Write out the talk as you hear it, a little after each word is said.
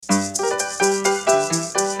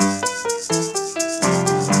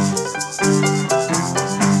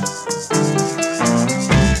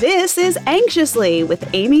Anxiously with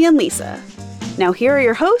Amy and Lisa. Now here are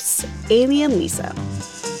your hosts, Amy and Lisa.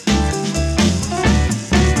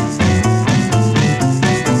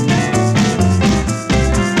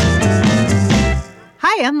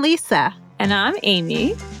 Hi, I'm Lisa. And I'm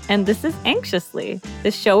Amy, and this is Anxiously,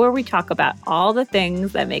 the show where we talk about all the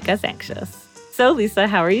things that make us anxious. So, Lisa,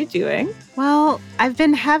 how are you doing? Well, I've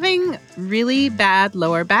been having really bad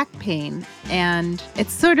lower back pain, and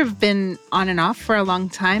it's sort of been on and off for a long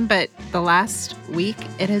time, but the last week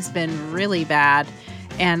it has been really bad.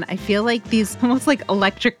 And I feel like these almost like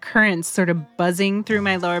electric currents sort of buzzing through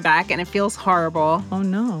my lower back, and it feels horrible. Oh,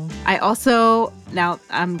 no. I also, now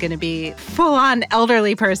I'm going to be full-on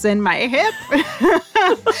elderly person, my hip.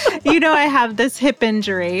 I have this hip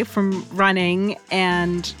injury from running,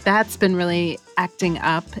 and that's been really acting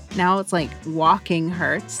up. Now it's like walking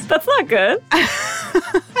hurts. That's not good.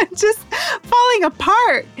 I'm just falling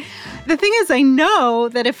apart. The thing is, I know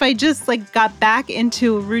that if I just got back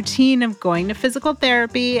into a routine of going to physical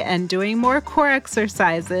therapy and doing more core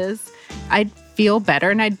exercises, I'd feel better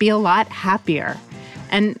and I'd be a lot happier.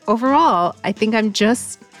 And overall, I think I'm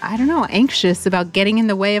just, anxious about getting in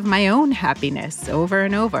the way of my own happiness over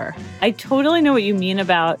and over. I totally know what you mean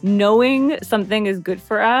about knowing something is good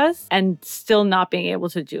for us and still not being able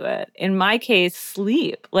to do it. In my case,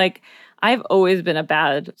 sleep. I've always been a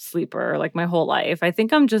bad sleeper, my whole life. I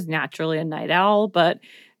think I'm just naturally a night owl, but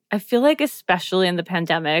I feel like especially in the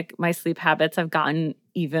pandemic, my sleep habits have gotten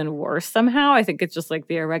even worse somehow. I think it's just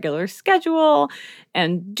the irregular schedule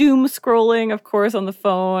and doom scrolling, of course, on the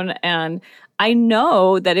phone. And I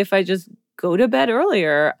know that if I just go to bed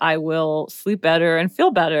earlier, I will sleep better and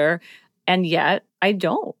feel better. And yet I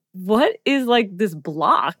don't. What is this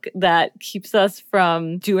block that keeps us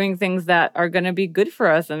from doing things that are going to be good for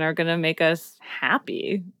us and are going to make us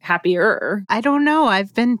happier? I don't know.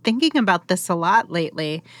 I've been thinking about this a lot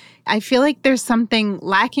lately. I feel like there's something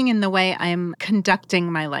lacking in the way I'm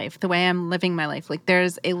conducting my life, the way I'm living my life.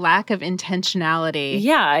 There's a lack of intentionality.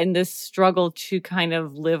 Yeah, and this struggle to kind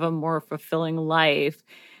of live a more fulfilling life.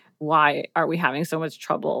 Why are we having so much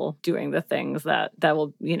trouble doing the things that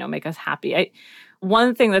will, make us happy?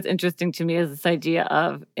 One thing that's interesting to me is this idea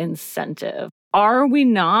of incentive. Are we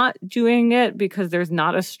not doing it because there's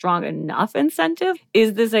not a strong enough incentive?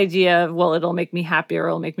 Is this idea of, well, it'll make me happier,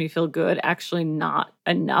 it'll make me feel good, actually not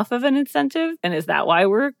enough of an incentive? And is that why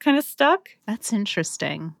we're kind of stuck? That's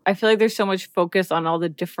interesting. I feel like there's so much focus on all the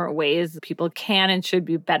different ways people can and should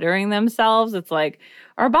be bettering themselves. It's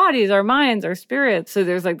our bodies, our minds, our spirits. So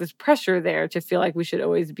there's this pressure there to feel like we should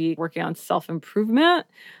always be working on self-improvement,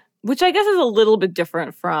 which I guess is a little bit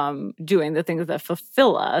different from doing the things that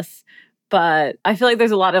fulfill us. But I feel like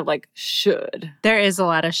there's a lot of should. There is a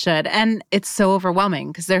lot of should. And it's so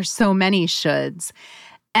overwhelming because there's so many shoulds.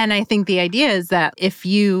 And I think the idea is that if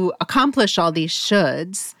you accomplish all these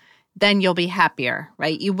shoulds, then you'll be happier,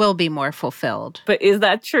 right? You will be more fulfilled. But is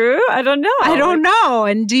that true? I don't know. I don't know.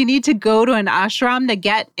 And do you need to go to an ashram to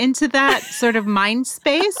get into that sort of mind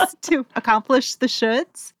space to accomplish the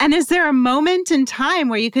shoulds? And is there a moment in time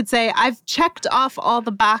where you could say, I've checked off all the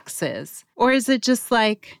boxes? Or is it just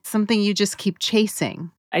something you just keep chasing?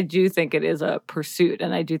 I do think it is a pursuit,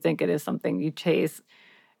 and I do think it is something you chase.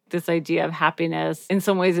 This idea of happiness, in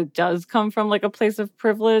some ways it does come from a place of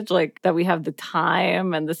privilege, that we have the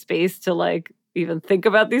time and the space to even think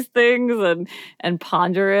about these things and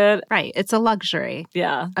ponder it. Right. It's a luxury.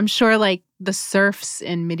 Yeah. I'm sure the serfs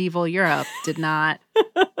in medieval Europe did not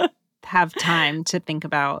have time to think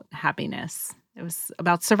about happiness. It was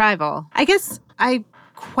about survival. I guess I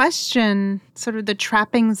question sort of the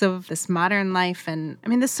trappings of this modern life. And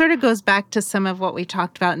this sort of goes back to some of what we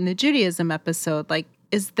talked about in the Judaism episode.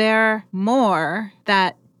 Is there more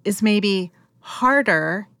that is maybe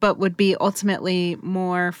harder, but would be ultimately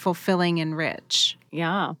more fulfilling and rich?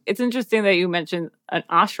 Yeah. It's interesting that you mentioned an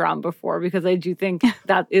ashram before, because I do think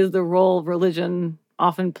that is the role religion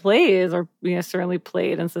often plays, or certainly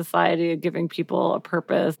played in society, of giving people a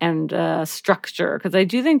purpose and structure. Because I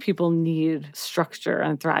do think people need structure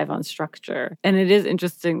and thrive on structure. And it is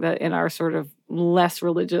interesting that in our sort of less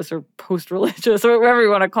religious or post-religious, or whatever you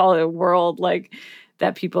want to call it, world,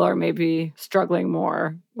 that people are maybe struggling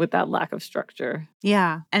more with that lack of structure.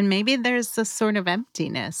 Yeah. And maybe there's a sort of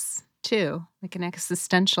emptiness too, an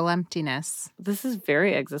existential emptiness. This is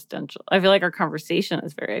very existential. I feel like our conversation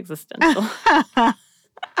is very existential.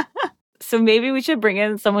 So maybe we should bring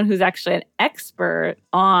in someone who's actually an expert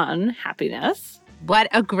on happiness. What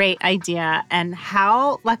a great idea. And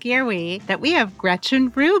how lucky are we that we have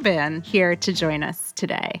Gretchen Rubin here to join us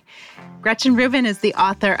today. Gretchen Rubin is the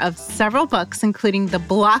author of several books, including the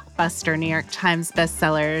blockbuster New York Times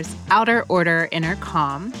bestsellers Outer Order, Inner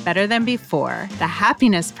Calm, Better Than Before, The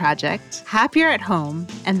Happiness Project, Happier at Home,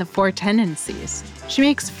 and The Four Tendencies. She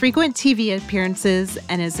makes frequent TV appearances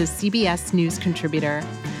and is a CBS News contributor.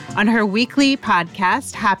 On her weekly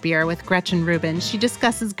podcast, Happier with Gretchen Rubin, she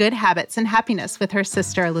discusses good habits and happiness with her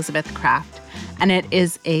sister, Elizabeth Craft. And it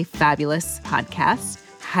is a fabulous podcast.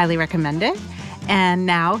 Highly recommend it. And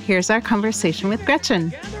now, here's our conversation with Gretchen.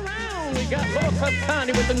 Gather round, we got Low-Cut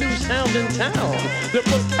Connie with a new sound in town that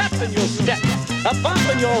will tap in your step, a bump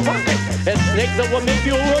in your rocket, a snake that will make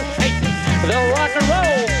you shake. They'll rock and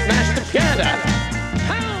roll, smash the piano.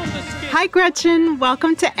 Hi, Gretchen.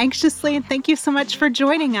 Welcome to Anxiously, and thank you so much for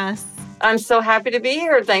joining us. I'm so happy to be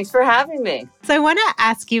here. Thanks for having me. So I want to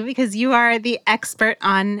ask you, because you are the expert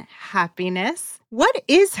on happiness, what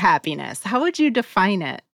is happiness? How would you define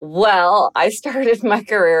it? Well, I started my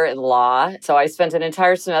career in law, so I spent an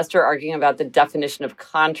entire semester arguing about the definition of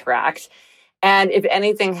contract. And if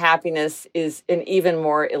anything, happiness is an even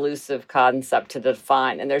more elusive concept to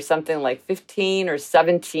define. And there's something like 15 or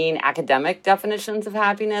 17 academic definitions of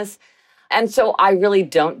happiness. And so I really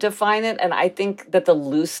don't define it. And I think that the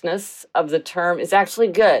looseness of the term is actually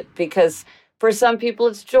good because for some people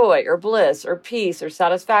it's joy or bliss or peace or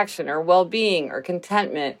satisfaction or well-being or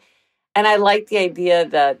contentment. And I like the idea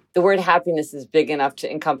that the word happiness is big enough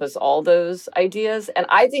to encompass all those ideas. And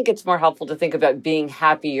I think it's more helpful to think about being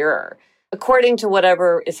happier. According to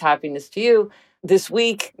whatever is happiness to you, this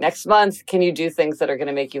week, next month, can you do things that are going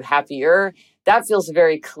to make you happier? That feels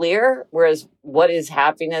very clear. Whereas what is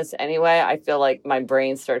happiness anyway? I feel like my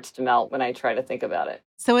brain starts to melt when I try to think about it.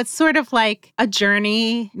 So it's sort of like a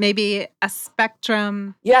journey, maybe a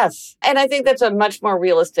spectrum. Yes. And I think that's a much more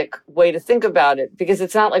realistic way to think about it because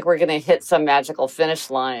it's not like we're going to hit some magical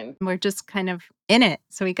finish line. We're just kind of in it.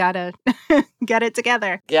 So we got to get it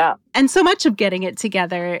together. Yeah. And so much of getting it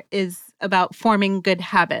together is about forming good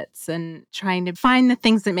habits and trying to find the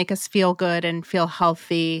things that make us feel good and feel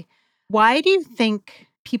healthy. Why do you think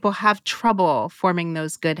people have trouble forming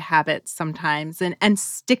those good habits sometimes and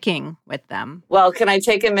sticking with them? Well, can I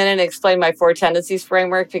take a minute and explain my Four Tendencies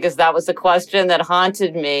framework? Because that was the question that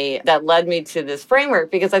haunted me, that led me to this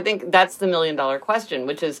framework, because I think that's the million-dollar question,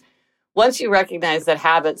 which is once you recognize that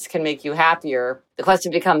habits can make you happier, the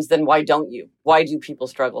question becomes, then why don't you? Why do people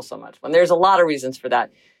struggle so much? Well, there's a lot of reasons for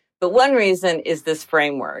that. But one reason is this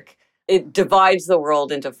framework. It divides the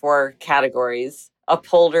world into four categories: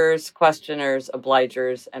 upholders, questioners,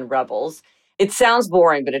 obligers, and rebels. It sounds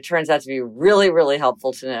boring, but it turns out to be really, really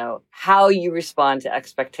helpful to know how you respond to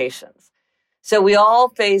expectations. So we all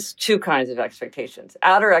face two kinds of expectations: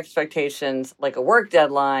 outer expectations, like a work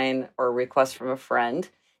deadline or a request from a friend,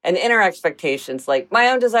 and inner expectations, like my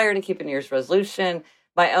own desire to keep a New Year's resolution,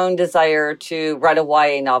 my own desire to write a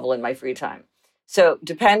YA novel in my free time. So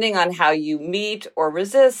depending on how you meet or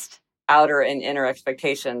resist outer and inner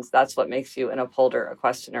expectations, that's what makes you an upholder, a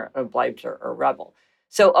questioner, an obliger, or rebel.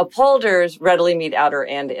 So upholders readily meet outer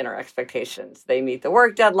and inner expectations. They meet the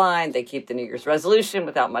work deadline. They keep the New Year's resolution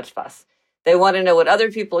without much fuss. They want to know what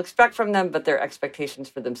other people expect from them, but their expectations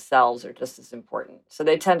for themselves are just as important. So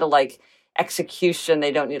they tend to like execution.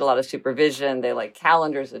 They don't need a lot of supervision. They like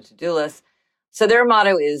calendars and to-do lists. So their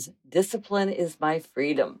motto is, discipline is my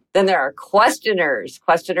freedom. Then there are questioners.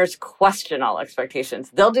 Questioners question all expectations.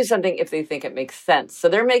 They'll do something if they think it makes sense. So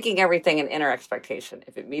they're making everything an inner expectation.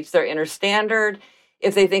 If it meets their inner standard,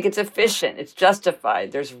 if they think it's efficient, it's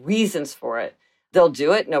justified, there's reasons for it, they'll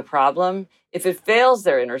do it, no problem. If it fails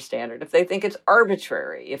their inner standard, if they think it's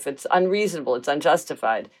arbitrary, if it's unreasonable, it's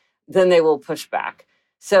unjustified, then they will push back.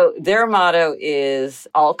 So their motto is,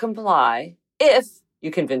 I'll comply if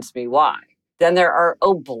you convince me why. Then there are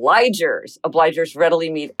obligers. Obligers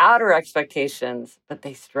readily meet outer expectations, but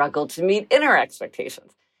they struggle to meet inner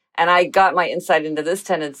expectations. And I got my insight into this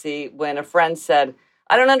tendency when a friend said,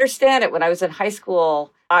 I don't understand it. When I was in high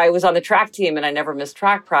school, I was on the track team and I never missed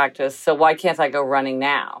track practice. So why can't I go running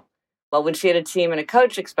now? Well, when she had a team and a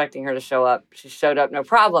coach expecting her to show up, she showed up, no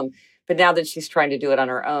problem. But now that she's trying to do it on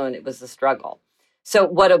her own, it was a struggle. So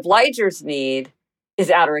what obligers need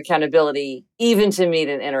is outer accountability, even to meet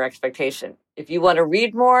an inner expectation. If you want to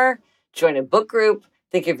read more, join a book group,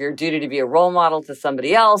 think of your duty to be a role model to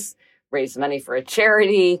somebody else, raise money for a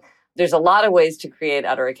charity. There's a lot of ways to create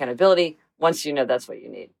outer accountability once you know that's what you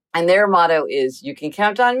need. And their motto is, you can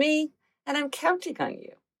count on me, and I'm counting on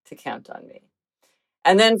you to count on me.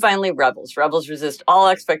 And then finally, rebels. Rebels resist all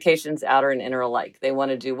expectations, outer and inner alike. They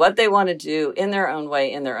want to do what they want to do in their own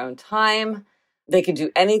way, in their own time. They can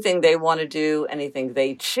do anything they want to do, anything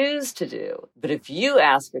they choose to do. But if you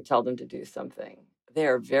ask or tell them to do something, they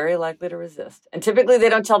are very likely to resist. And typically they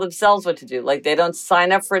don't tell themselves what to do. Like they don't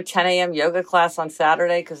sign up for a 10 a.m. yoga class on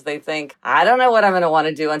Saturday because they think, I don't know what I'm going to want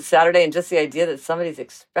to do on Saturday. And just the idea that somebody's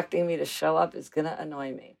expecting me to show up is going to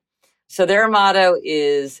annoy me. So their motto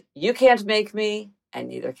is, you can't make me and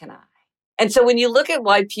neither can I. And so when you look at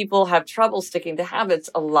why people have trouble sticking to habits,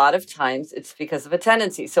 a lot of times it's because of a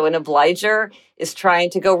tendency. So an obliger is trying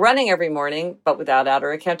to go running every morning, but without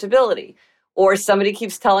outer accountability. Or somebody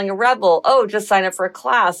keeps telling a rebel, oh, just sign up for a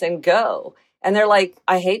class and go. And they're like,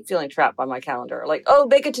 I hate feeling trapped by my calendar. Like, oh,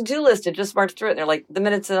 make a to-do list and just march through it. And they're like, the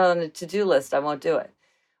minute it's on a to-do list, I won't do it.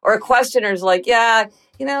 Or a questioner's like, yeah,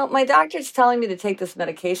 my doctor's telling me to take this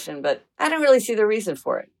medication, but I don't really see the reason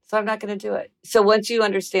for it. So I'm not going to do it. So once you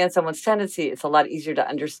understand someone's tendency, it's a lot easier to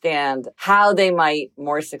understand how they might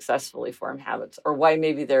more successfully form habits or why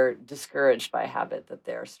maybe they're discouraged by a habit that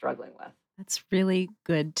they're struggling with. That's really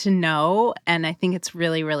good to know. And I think it's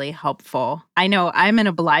really, really helpful. I know I'm an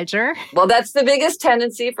obliger. Well, that's the biggest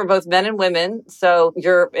tendency for both men and women. So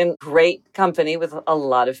you're in great company with a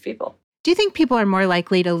lot of people. Do you think people are more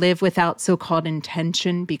likely to live without so-called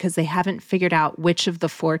intention because they haven't figured out which of the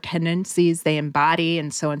 4 tendencies they embody?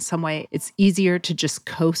 And so in some way, it's easier to just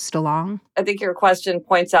coast along? I think your question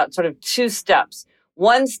points out sort of 2 steps.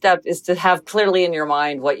 One step is to have clearly in your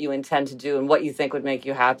mind what you intend to do and what you think would make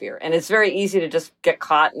you happier. And it's very easy to just get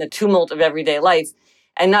caught in the tumult of everyday life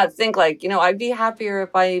and not think like, I'd be happier if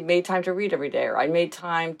I made time to read every day, or I made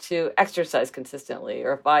time to exercise consistently,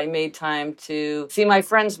 or if I made time to see my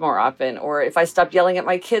friends more often, or if I stopped yelling at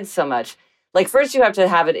my kids so much. Like first you have to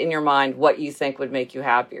have it in your mind what you think would make you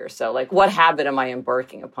happier. So like, what habit am I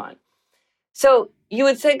embarking upon? So you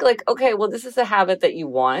would think like, okay, well, this is a habit that you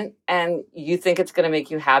want and you think it's going to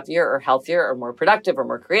make you happier or healthier or more productive or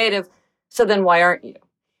more creative. So then why aren't you?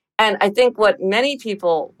 And I think what many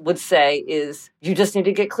people would say is you just need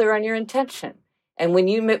to get clear on your intention. And when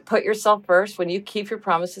you put yourself first, when you keep your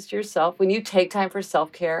promises to yourself, when you take time for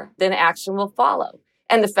self-care, then action will follow.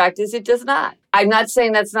 And the fact is it does not. I'm not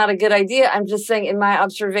saying that's not a good idea. I'm just saying in my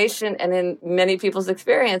observation and in many people's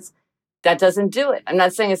experience, that doesn't do it. I'm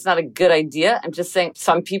not saying it's not a good idea. I'm just saying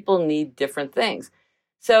some people need different things.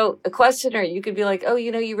 So a questioner, you could be like, oh,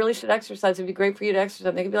 you really should exercise. It'd be great for you to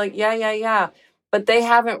exercise. They could be like, yeah. But they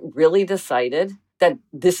haven't really decided that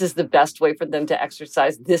this is the best way for them to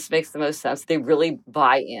exercise. This makes the most sense. They really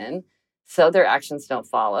buy in. So their actions don't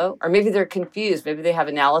follow. Or maybe they're confused. Maybe they have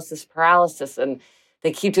analysis paralysis and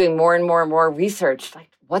they keep doing more and more and more research. Like,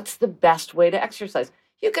 what's the best way to exercise?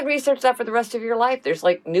 You could research that for the rest of your life. There's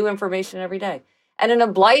like new information every day. And an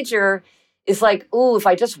obliger is like, ooh, if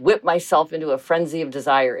I just whip myself into a frenzy of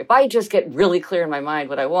desire, if I just get really clear in my mind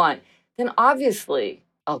what I want, then obviously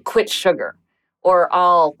I'll quit sugar or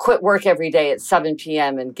I'll quit work every day at 7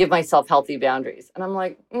 p.m. and give myself healthy boundaries. And I'm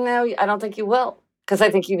like, no, I don't think you will, because I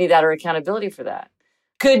think you need outer accountability for that.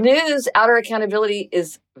 Good news, outer accountability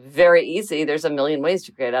is very easy. There's a million ways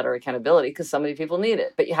to create outer accountability because so many people need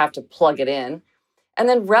it, but you have to plug it in. And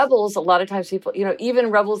then rebels, a lot of times people, even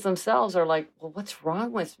rebels themselves are like, well, what's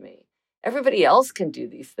wrong with me? Everybody else can do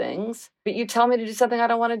these things, but you tell me to do something, I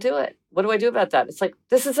don't want to do it. What do I do about that? It's like,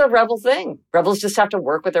 this is a rebel thing. Rebels just have to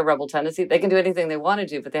work with their rebel tendency. They can do anything they want to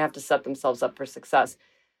do, but they have to set themselves up for success.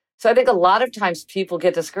 So I think a lot of times people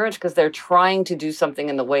get discouraged because they're trying to do something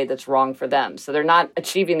in the way that's wrong for them. So they're not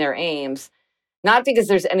achieving their aims, not because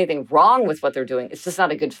there's anything wrong with what they're doing. It's just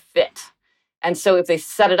not a good fit. And so if they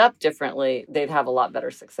set it up differently, they'd have a lot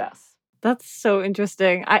better success. That's so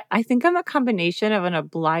interesting. I think I'm a combination of an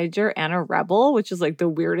obliger and a rebel, which is like the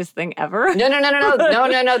weirdest thing ever.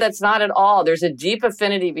 No, that's not at all. There's a deep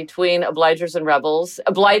affinity between obligers and rebels.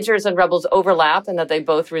 Obligers and rebels overlap in that they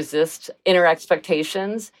both resist inner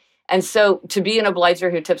expectations. And so to be an obliger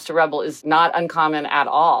who tips to rebel is not uncommon at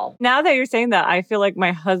all. Now that you're saying that, I feel like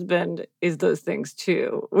my husband is those things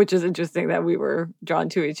too, which is interesting that we were drawn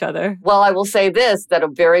to each other. Well, I will say this, that a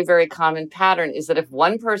very, very common pattern is that if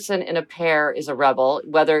one person in a pair is a rebel,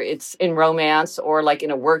 whether it's in romance or like in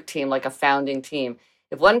a work team, like a founding team,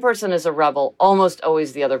 if one person is a rebel, almost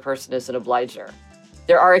always the other person is an obliger.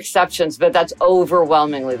 There are exceptions, but that's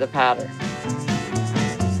overwhelmingly the pattern.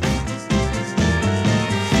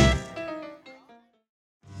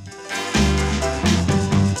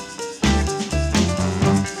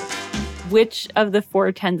 Which of the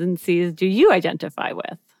 4 tendencies do you identify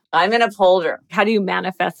with? I'm an upholder. How do you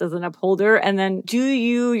manifest as an upholder? And then do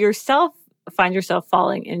you yourself find yourself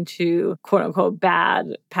falling into quote unquote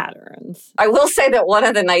bad patterns? I will say that one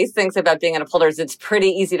of the nice things about being an upholder is it's pretty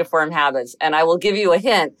easy to form habits. And I will give you a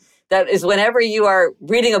hint. That is whenever you are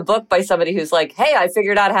reading a book by somebody who's like, hey, I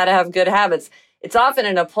figured out how to have good habits, It's often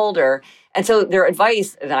an upholder. And so their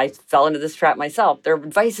advice, and I fell into this trap myself, their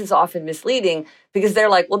advice is often misleading because they're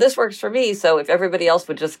like, well, this works for me. So if everybody else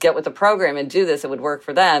would just get with the program and do this, it would work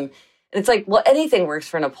for them. And it's like, well, anything works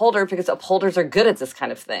for an upholder because upholders are good at this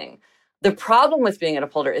kind of thing. The problem with being an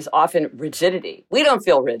upholder is often rigidity. We don't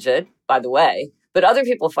feel rigid, by the way, but other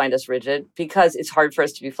people find us rigid because it's hard for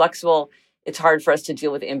us to be flexible. It's hard for us to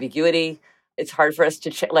deal with ambiguity. It's hard for us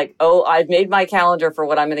to like, oh, I've made my calendar for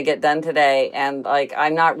what I'm going to get done today. And like,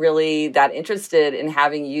 I'm not really that interested in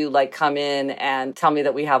having you like come in and tell me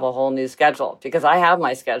that we have a whole new schedule because I have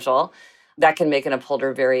my schedule. That can make an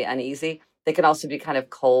upholder very uneasy. They can also be kind of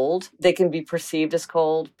cold. They can be perceived as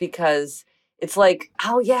cold because it's like,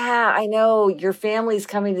 oh yeah, I know your family's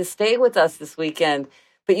coming to stay with us this weekend,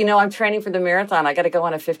 but you know, I'm training for the marathon. I got to go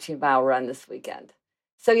on a 15-mile run this weekend.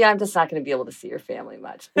 So yeah, I'm just not going to be able to see your family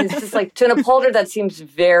much. And it's just like, to an upholder, that seems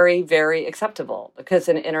very, very acceptable because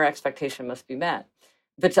an inner expectation must be met.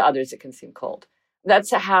 But to others, it can seem cold.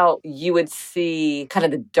 That's how you would see kind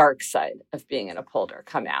of the dark side of being an upholder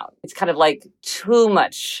come out. It's kind of like too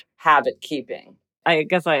much habit keeping. I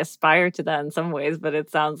guess I aspire to that in some ways, but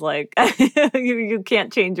it sounds like you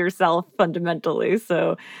can't change yourself fundamentally.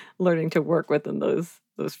 So learning to work within those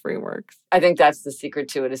frameworks. I think that's the secret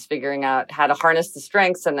to it, is figuring out how to harness the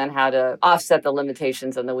strengths and then how to offset the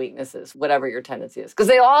limitations and the weaknesses, whatever your tendency is. Because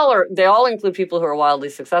they all include people who are wildly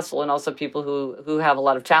successful and also people who have a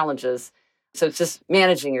lot of challenges. So it's just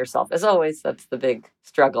managing yourself. As always, that's the big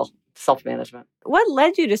struggle. Self-management. What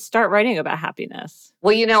led you to start writing about happiness?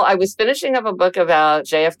 Well, you know, I was finishing up a book about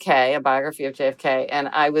JFK, a biography of JFK, and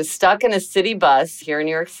I was stuck in a city bus here in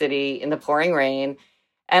New York City in the pouring rain.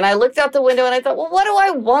 And I looked out the window and I thought, well, what do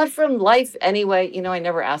I want from life anyway? You know, I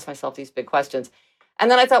never asked myself these big questions. And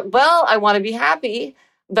then I thought, well, I want to be happy.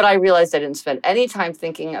 But I realized I didn't spend any time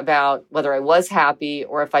thinking about whether I was happy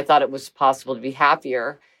or if I thought it was possible to be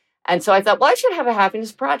happier. And so I thought, well, I should have a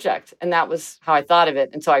happiness project. And that was how I thought of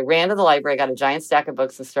it. And so I ran to the library, got a giant stack of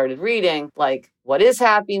books and started reading, like, what is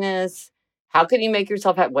happiness? How can you make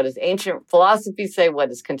yourself happy? What does ancient philosophy say? What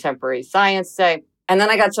does contemporary science say? And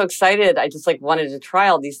then I got so excited. I just wanted to try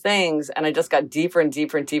all these things. And I just got deeper and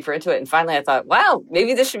deeper and deeper into it. And finally I thought, wow,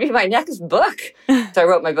 maybe this should be my next book. So I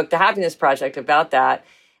wrote my book, The Happiness Project, about that.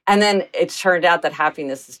 And then it turned out that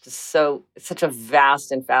happiness is just it's such a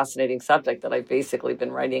vast and fascinating subject that I've basically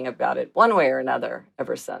been writing about it one way or another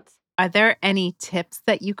ever since. Are there any tips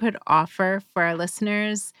that you could offer for our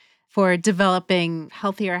listeners for developing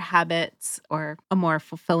healthier habits or a more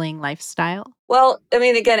fulfilling lifestyle? Well, I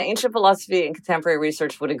mean, again, ancient philosophy and contemporary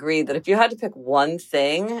research would agree that if you had to pick one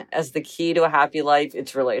thing as the key to a happy life,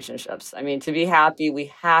 it's relationships. I mean, to be happy,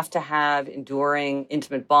 we have to have enduring,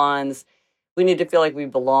 intimate bonds. We need to feel like we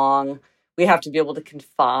belong. We have to be able to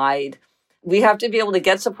confide. We have to be able to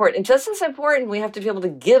get support. And just as important, we have to be able to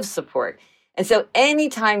give support. And so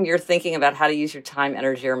anytime you're thinking about how to use your time,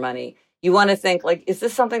 energy, or money, you want to think, like, is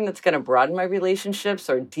this something that's going to broaden my relationships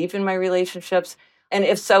or deepen my relationships? And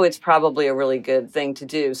if so, it's probably a really good thing to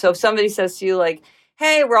do. So if somebody says to you, like,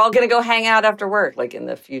 hey, we're all going to go hang out after work, like in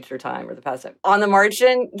the future time or the past time, on the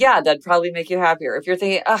margin, yeah, that'd probably make you happier. If you're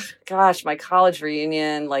thinking, oh, gosh, my college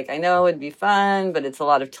reunion, like, I know it'd be fun, but it's a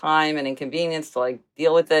lot of time and inconvenience to like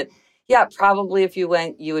deal with it. Yeah, probably if you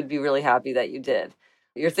went, you would be really happy that you did.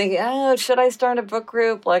 You're thinking, oh, should I start a book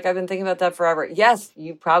group? Like, I've been thinking about that forever. Yes,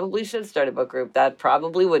 you probably should start a book group. That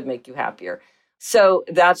probably would make you happier. So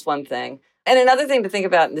that's one thing. And another thing to think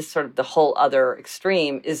about in this sort of the whole other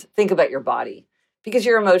extreme is think about your body. Because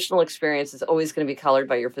your emotional experience is always going to be colored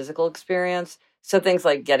by your physical experience. So things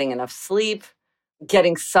like getting enough sleep,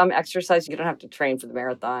 getting some exercise. You don't have to train for the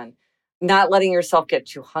marathon. Not letting yourself get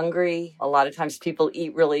too hungry. A lot of times people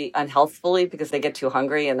eat really unhealthfully because they get too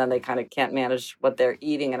hungry and then they kind of can't manage what they're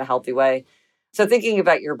eating in a healthy way. So thinking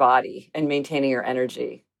about your body and maintaining your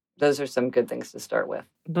energy. Those are some good things to start with.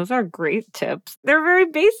 Those are great tips. They're very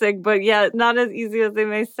basic, but yet not as easy as they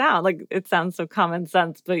may sound. Like, it sounds so common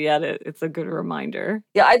sense, but yet it's a good reminder.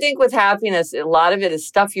 Yeah, I think with happiness, a lot of it is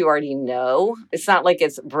stuff you already know. It's not like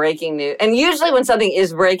it's breaking news. And usually when something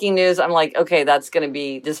is breaking news, I'm like, okay, that's going to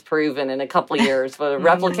be disproven in a couple of years. But a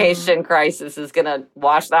replication crisis is going to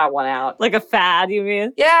wash that one out. Like a fad, you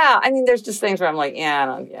mean? Yeah. I mean, there's just things where I'm like,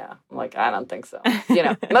 I don't think so. You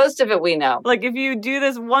know, most of it we know. Like if you do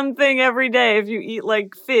this one thing every day, if you eat like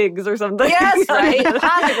figs or something. Yes, right?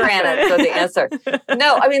 Pomegranate. So the answer.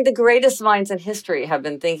 No, I mean, the greatest minds in history have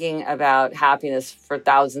been thinking about happiness for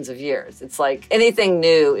thousands of years. It's like anything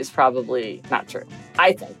new is probably not true,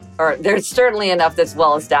 I think. Or there's certainly enough that's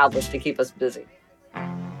well established to keep us busy.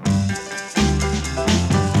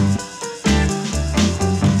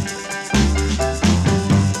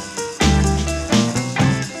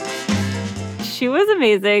 She was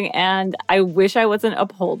amazing. And I wish I was an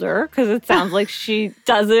upholder because it sounds like she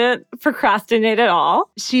doesn't procrastinate at all.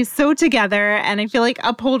 She's so together, and I feel like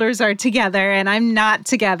upholders are together, and I'm not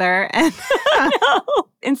together. And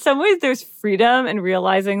in some ways, there's freedom in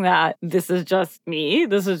realizing that this is just me,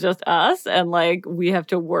 this is just us, and like we have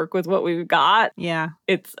to work with what we've got. yeah,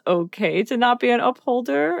 It's okay to not be an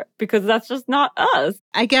upholder because that's just not us.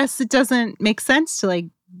 I guess it doesn't make sense to like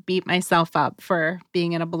beat myself up for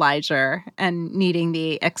being an obliger and needing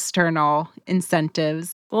the external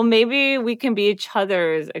incentives. Well, maybe we can be each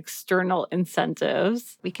other's external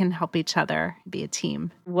incentives. We can help each other be a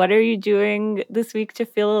team. What are you doing this week to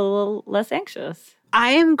feel a little less anxious?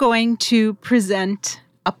 I am going to present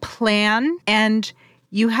a plan, and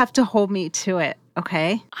you have to hold me to it,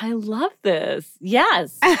 okay? I love this.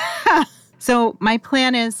 Yes. So my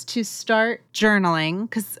plan is to start journaling,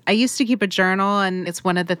 because I used to keep a journal, and it's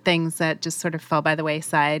one of the things that just sort of fell by the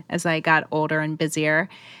wayside as I got older and busier.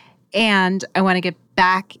 And I want to get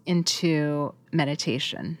back into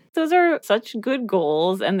meditation. Those are such good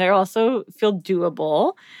goals, and they also feel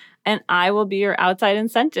doable. And I will be your outside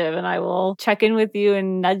incentive, and I will check in with you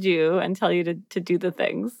and nudge you and tell you to do the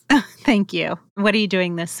things. Thank you. What are you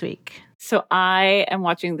doing this week? So I am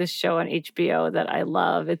watching this show on HBO that I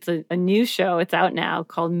love. It's a new show. It's out now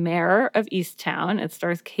called Mayor of Easttown. It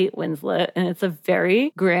stars Kate Winslet, and it's a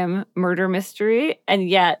very grim murder mystery. And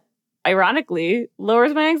yet, ironically,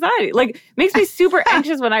 lowers my anxiety. Like, makes me super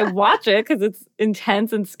anxious when I watch it because it's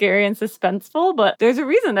intense and scary and suspenseful. But there's a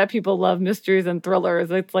reason that people love mysteries and thrillers.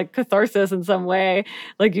 It's like catharsis in some way.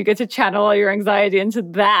 Like, you get to channel all your anxiety into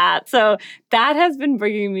that. So that has been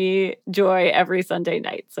bringing me joy every Sunday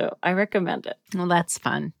night. So I recommend it. Well, that's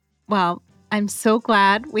fun. Well, I'm so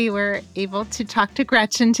glad we were able to talk to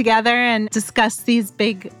Gretchen together and discuss these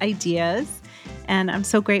big ideas. And I'm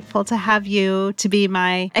so grateful to have you to be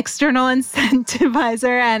my external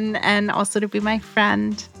incentivizer and also to be my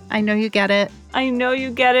friend. I know you get it. I know you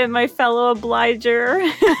get it, my fellow obliger.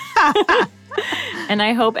 And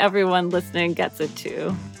I hope everyone listening gets it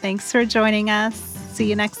too. Thanks for joining us. See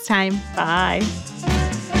you next time. Bye.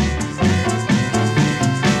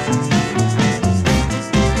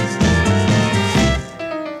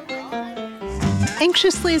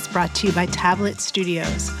 Anxiously is brought to you by Tablet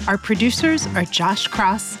Studios. Our producers are Josh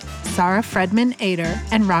Cross, Sarah Fredman Ader,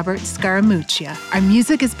 and Robert Scaramuccia. Our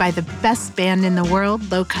music is by the best band in the world,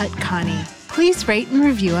 Low Cut Connie. Please rate and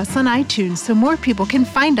review us on iTunes so more people can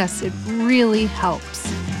find us. It really helps.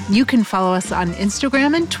 You can follow us on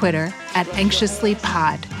Instagram and Twitter at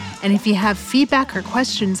AnxiouslyPod. And if you have feedback or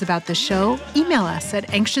questions about the show, email us at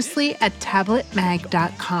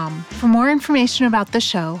anxiously@tabletmag.com. For more information about the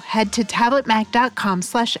show, head to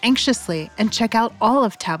tabletmag.com/anxiously and check out all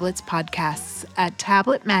of Tablet's podcasts at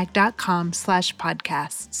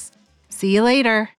tabletmag.com/podcasts. See you later.